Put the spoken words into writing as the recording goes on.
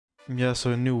Yeah,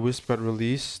 so a new wisp got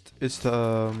released. It's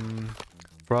the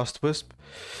Frost Wisp.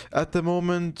 At the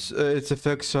moment, its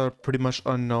effects are pretty much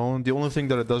unknown. The only thing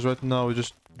that it does right now is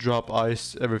just drop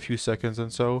ice every few seconds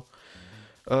and so.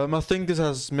 I think this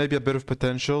has maybe a bit of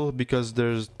potential because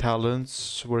there's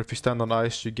talents where if you stand on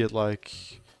ice you get like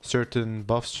certain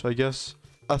buffs, I guess.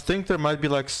 I think there might be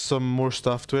like some more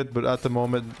stuff to it, but at the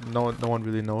moment no one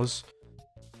really knows.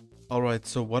 Alright,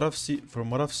 so from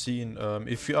what I've seen,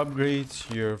 if you upgrade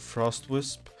your Frost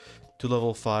Wisp to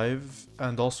level 5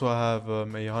 and also have a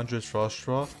 100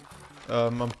 Frostdraw,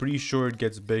 I'm pretty sure it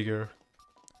gets bigger.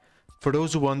 For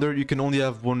those who wonder, you can only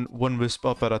have one wisp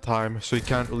up at a time, so you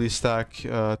can't really stack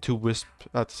 2 wisp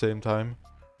at the same time.